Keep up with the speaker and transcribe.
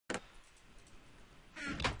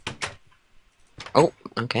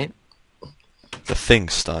Okay. The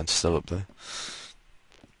thing's starting to still up there.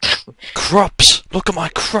 Crops! Look at my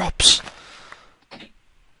crops!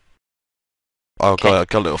 Oh, Okay.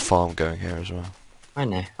 got a little farm going here as well. I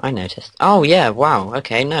know. I noticed. Oh yeah. Wow.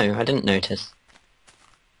 Okay. No, I didn't notice.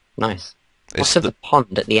 Nice. What's with the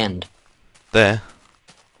pond at the end? There.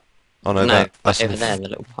 Oh no, No, that's over an there, the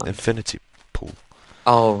little pond. infinity pool.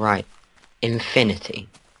 Oh right. Infinity.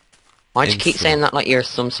 Why do you keep saying that like you're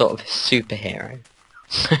some sort of superhero?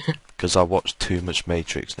 Because I watch too much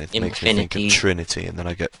Matrix and it makes me think of Trinity, and then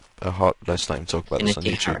I get a heart. Let's not even talk about this on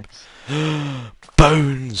YouTube.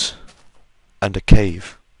 Bones and a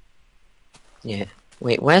cave. Yeah.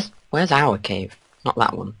 Wait, where's our cave? Not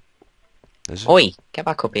that one. Is it? Oi, get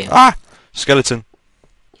back up here. Ah! Skeleton.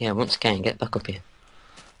 Yeah, once again, get back up here.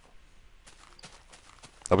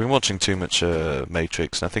 I've been watching too much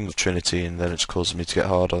Matrix, and I think of Trinity, and then it's causing me to get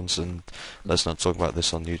hard-ons, and let's not talk about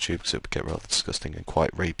this on YouTube, because it would get rather disgusting and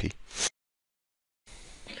quite rapey.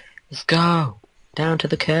 Let's go! Down to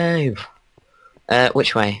the cave!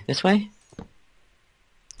 Which way? This way?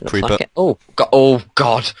 Looks Creeper. like it. Oh,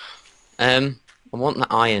 God! I want the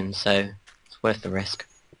iron, so it's worth the risk.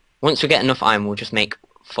 Once we get enough iron, we'll just make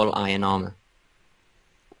full iron armor.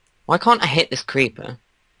 Why can't I hit this creeper?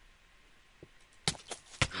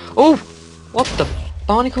 Oh! What the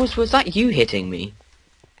barnacles? Was that you hitting me?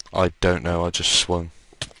 I don't know, I just swung.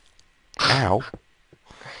 Ow!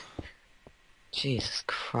 Jesus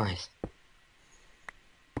Christ.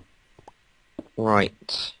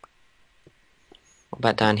 Right. What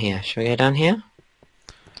about down here? Should we go down here?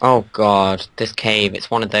 Oh God, this cave. It's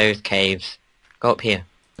one of those caves. Go up here.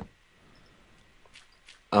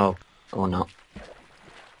 Oh, or not.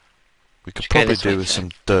 We could probably do with some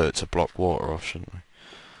dirt to block water off, shouldn't we?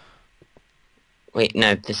 Wait,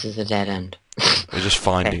 no, this is a dead end. We're just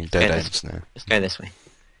finding dead ends now. Let's go this way.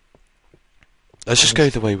 Let's just go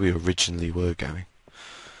the way we originally were going.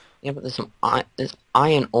 Yeah, but there's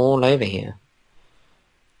iron all over here.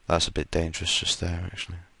 That's a bit dangerous just there,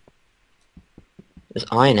 actually. There's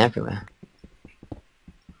iron everywhere.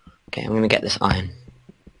 Okay, I'm gonna get this iron.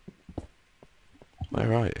 Where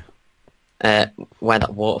right? Where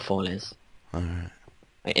that waterfall is. Alright.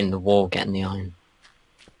 Like in the wall, getting the iron.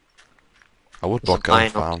 I would There's block some iron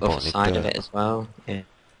off, but on I'm the other putting side dirt. of it as well. Yeah.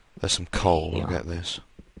 There's some coal, Yeah. I'll get this.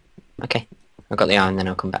 Okay, I've got the iron, then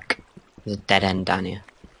I'll come back. There's a dead end down here.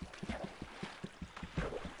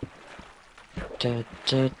 I've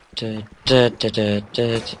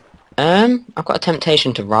got a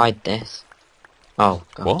temptation to ride this. Oh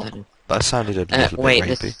God. What? That sounded a little Wait, bit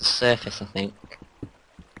this rapey. is the surface, I think.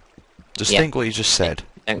 Just think what you just said.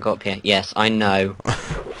 Don't go up here. Yes, I know.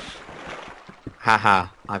 Haha,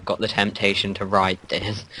 I've got the temptation to ride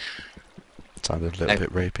this. Sounded a little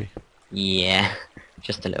bit rapey. Yeah,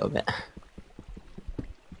 just a little bit.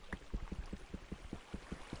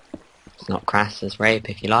 It's not classed as rape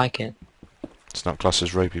if you like it. It's not classed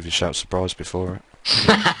as rapey if you shout surprise before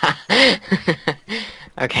it.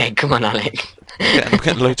 Okay, come on, Alex. I'm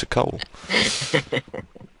getting loads of coal.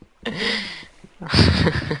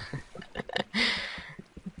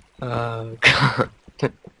 Oh God.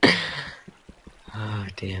 Oh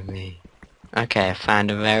dear me. Okay, I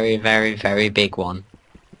found a very, very, very big one.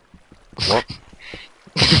 What?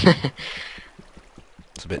 It's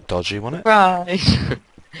a bit dodgy, wasn't it? Right.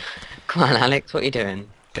 Come on, Alex, what are you doing?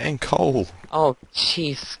 Getting coal. Oh,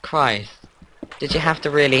 Jesus Christ. Did you have to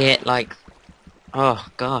really hit, like... Oh,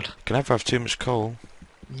 God. You can never have too much coal.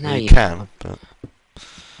 No, you can, but...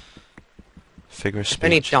 Figure of speech. If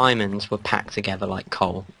only diamonds were packed together like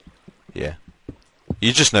coal. Yeah.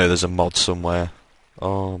 You just know there's a mod somewhere.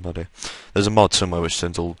 Oh, buddy. There's a mod somewhere which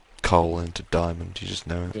turns all coal into diamond. You just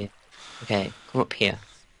know it. Yeah. Okay, come up here.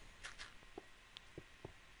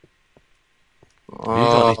 Have you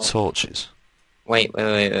got any torches? Wait.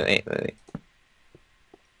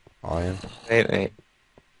 Iron. Wait.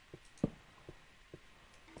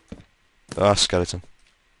 Ah, skeleton.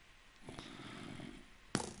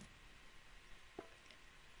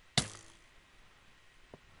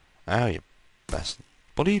 Ow, you bastard.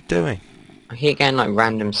 What are you doing? I keep getting like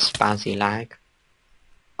random spazzy lag.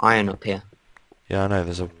 Iron up here. Yeah, I know,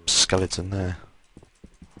 there's a skeleton there.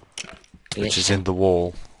 Which is Glitching. in the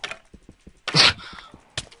wall.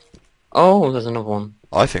 Oh, there's another one.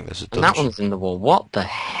 I think there's a And dungeon. that one's in the wall. What the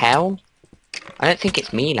hell? I don't think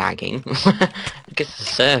it's me lagging. I think it's the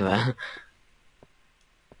server.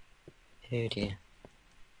 Oh dear.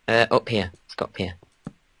 Up here. Let's go up here.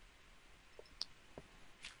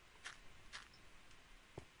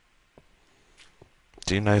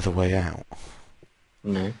 Do you know the way out?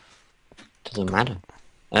 No. Doesn't matter.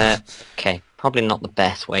 Okay. Probably not the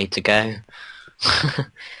best way to go.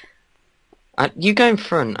 You go in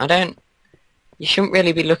front. I don't... You shouldn't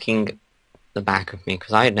really be looking the back of me,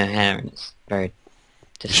 because I had no hair and it's very...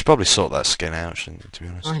 You should probably sort that skin out, shouldn't you, to be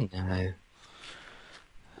honest? I know.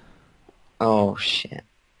 Oh, shit.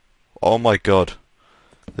 Oh my god.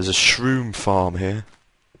 There's a shroom farm here.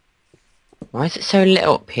 Why is it so lit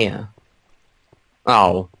up here?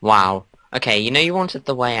 Oh, wow. Okay, you know you wanted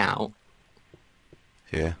the way out?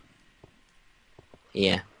 Yeah.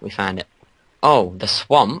 Yeah, we found it. Oh, the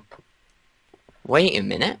swamp? Wait a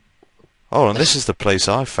minute. Oh, and this is the place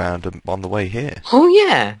I found on the way here. Oh,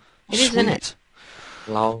 yeah. It is, isn't Sweet. it?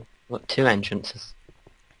 Lol. Got 2 entrances.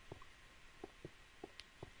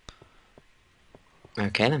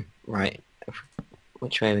 Okay then. Right.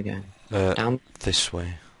 Which way are we going? Down? This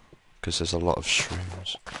way. Because there's a lot of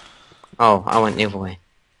shrooms. Oh, I went the other way.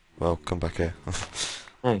 Well, come back here.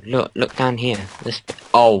 No, look down here. This.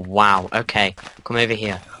 Oh, wow. Okay. Come over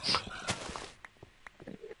here.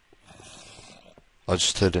 I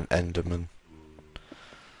just heard an Enderman.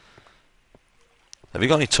 Have you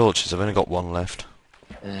got any torches? I've only got 1 left.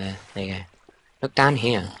 There you go. Look down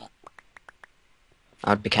here.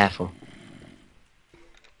 I'd be careful.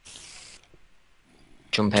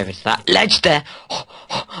 Jump over to that ledge there.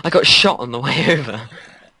 I got shot on the way over.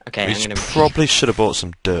 Okay, We I'm gonna... probably should have bought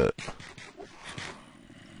some dirt.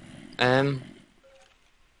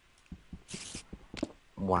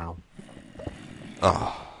 Wow.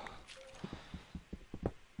 Oh.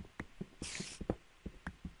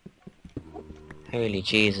 Holy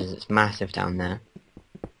Jesus, it's massive down there.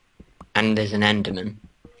 And there's an Enderman.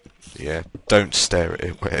 Yeah, don't stare at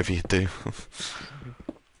it, whatever you do.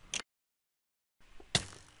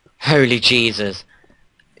 Holy Jesus.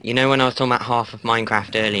 You know when I was talking about half of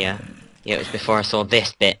Minecraft earlier? Yeah, it was before I saw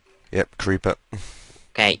this bit. Yep, creeper.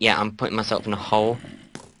 Okay, yeah, I'm putting myself in a hole.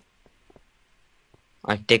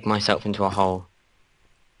 I've digged myself into a hole.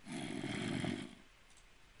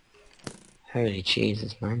 Holy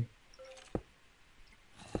Jesus, man.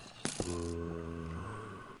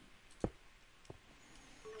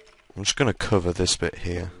 I'm just going to cover this bit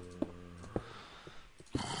here.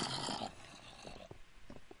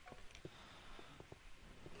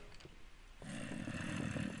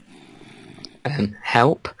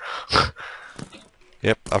 Help?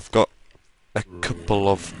 Yep, I've got a couple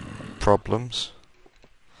of problems.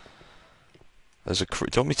 There's a do you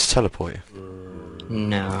want me to teleport you?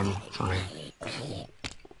 No, I'm fine.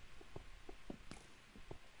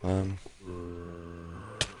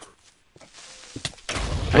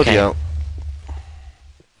 Bloody Okay. hell.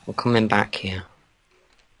 We're coming back here.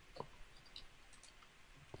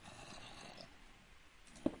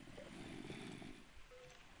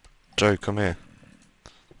 Joe, come here.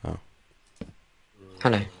 Oh.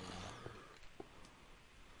 Hello.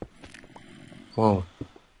 Whoa.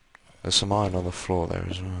 There's some iron on the floor there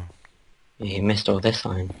as well. You missed all this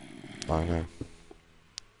iron. I know.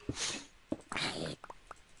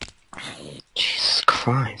 Jesus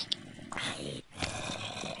Christ.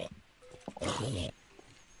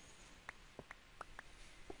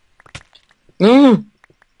 Mm.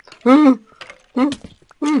 Mm. Mm.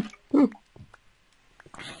 Mm. Mm.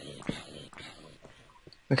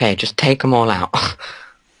 Okay, just take them all out.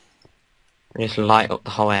 And just light up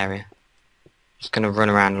the whole area. Just gonna run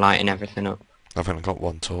around lighting everything up. I've only got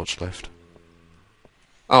 1 torch left.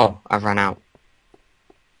 Oh, I've run out.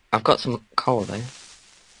 I've got some coal though.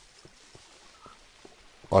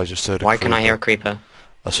 I just heard a Why creeper. can I hear a creeper?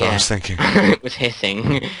 That's what I Yeah. was thinking. It was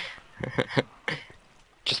hissing.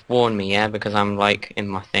 Just warn me, yeah, because I'm like in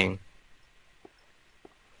my thing.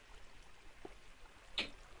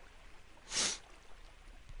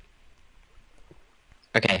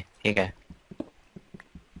 Okay, here you go.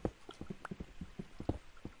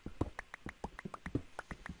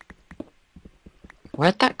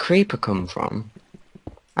 Where'd that creeper come from?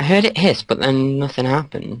 I heard it hiss, but then nothing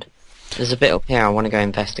happened. There's a bit up here I want to go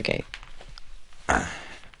investigate.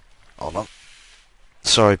 Hold on.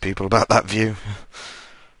 Sorry, people, about that view.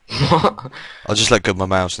 What? I just let go of my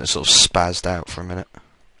mouse and it sort of spazzed out for a minute.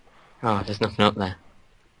 Oh, there's nothing up there.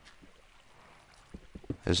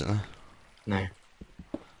 Isn't there? No.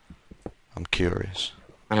 I'm curious.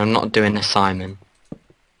 And I'm not doing a Simon.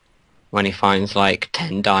 When he finds like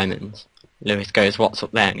 10 diamonds. Lewis goes, what's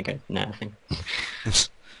up there? And he goes, nothing.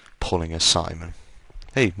 Pulling a Simon.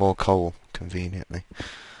 Hey, more coal, conveniently.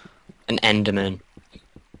 An Enderman.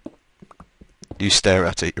 You stare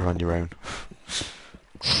at it, you're on your own.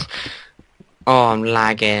 Oh, I'm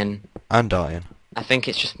lagging. I'm dying. I think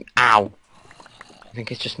it's just... Ow! I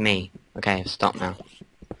think it's just me. Okay, I've stopped now.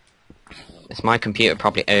 It's my computer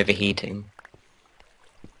probably overheating.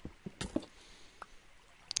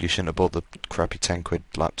 You shouldn't have bought the crappy 10 quid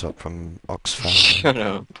laptop from Oxfam. Shut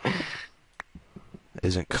up.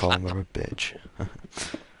 Isn't karma a bitch?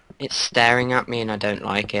 It's staring at me and I don't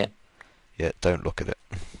like it. Yeah, don't look at it.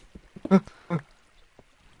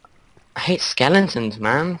 I hate skeletons,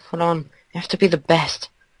 man. Full on. You have to be the best,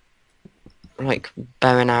 like,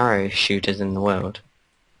 bow and arrow shooters in the world.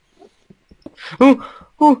 Ooh!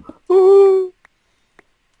 Ooh! Ooh!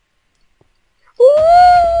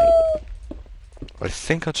 Ooh! I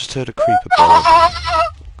think I just heard a creeper below.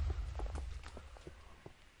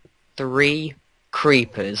 3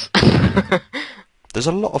 creepers. There's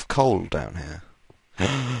a lot of coal down here.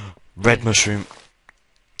 Red mushroom.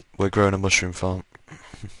 We're growing a mushroom farm.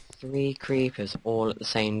 3 creepers all at the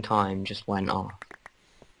same time just went off.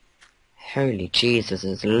 Holy Jesus,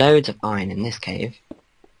 there's loads of iron in this cave.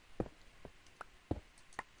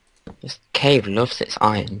 This cave loves its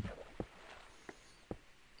iron.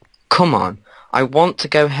 Come on, I want to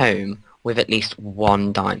go home with at least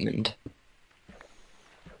 1 diamond.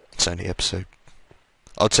 It's only episode...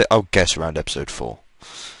 I'll guess around episode 4.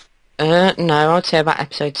 No, I'd say about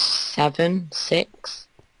episode 7, 6.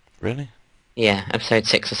 Really? Yeah, episode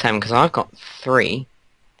 6 or 7, because I've got 3.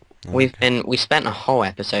 Okay. We spent a whole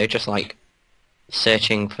episode just like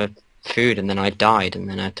searching for food, and then I died, and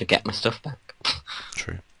then I had to get my stuff back.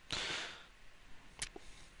 True.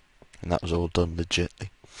 And that was all done legitly.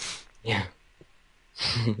 Yeah.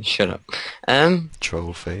 Shut up.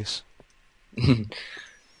 Troll face.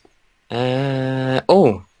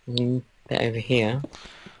 Oh, bit over here.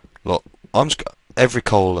 Look, every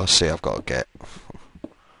coal I see I've got to get.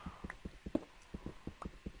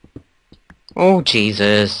 Oh,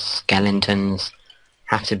 Jesus, skeletons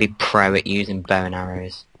have to be pro at using bow and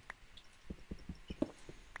arrows.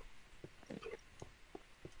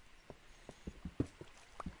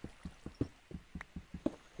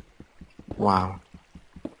 Wow.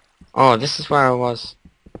 Oh, this is where I was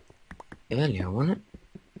earlier, wasn't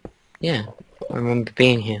it? Yeah, I remember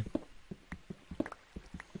being here.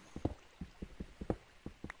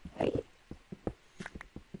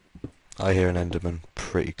 I hear an Enderman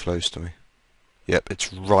pretty close to me. Yep,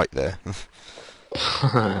 it's right there.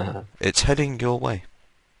 It's heading your way.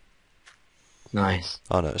 Nice.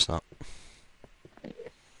 Oh no, it's not.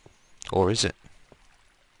 Or is it?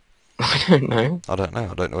 I don't know. I don't know.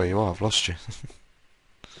 I don't know where you are. I've lost you.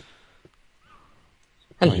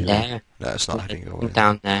 Hello. Oh, you're there. No, it's not heading your way.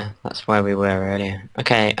 Down there. That's where we were earlier.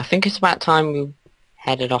 Okay, I think it's about time we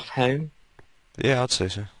headed off home. Yeah, I'd say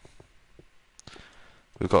so.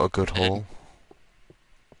 We've got a good haul.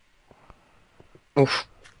 Oof.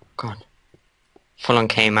 God. Full-on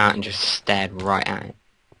came out and just stared right at it.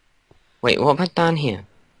 Wait, what about down here?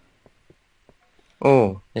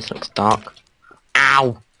 Oh, this looks dark.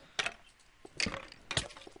 Ow!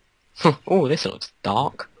 Oh, this looks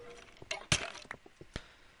dark.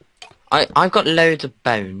 I've got loads of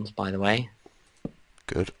bones, by the way.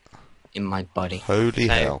 Good. In my body. Holy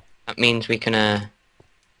hell. That means we can,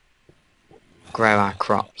 grow our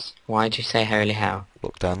crops. Why'd you say holy hell?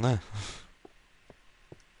 Look down there.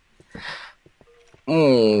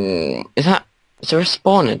 Ooh, is there a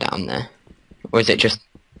spawner down there? Or is it just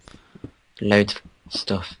loads of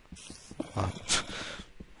stuff?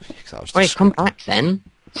 Wait, come back then.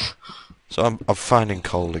 So I'm finding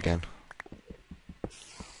coal again.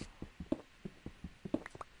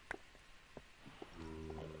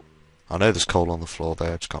 I know there's coal on the floor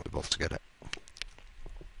there, I just can't be bothered to get it.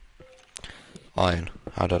 Iron.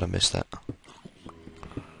 How did I miss that?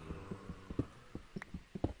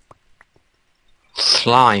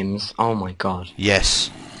 Slimes. Oh my god. Yes.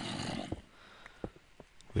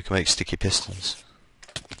 We can make sticky pistons.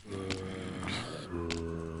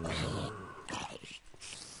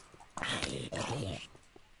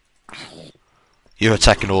 You're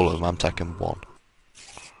attacking all of them, I'm attacking one.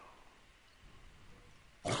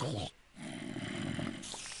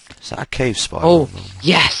 Is that a cave spider? Oh,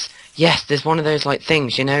 yes! Yes, there's one of those, like,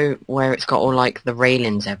 things, you know, where it's got all, like, the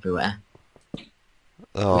railings everywhere.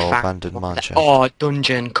 Oh, abandoned mineshaft. Oh,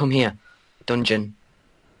 dungeon, come here. Dungeon.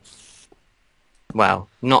 Well,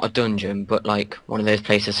 not a dungeon, but, like, one of those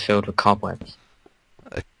places filled with cobwebs.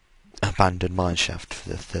 Abandoned mineshaft for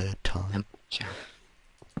the 3rd time.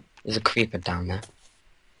 There's a creeper down there.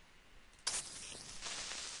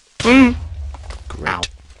 Great. Ow.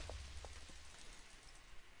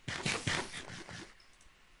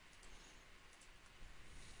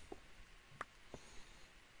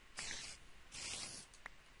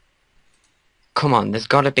 Come on, there's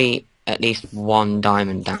gotta be at least 1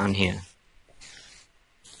 diamond down here.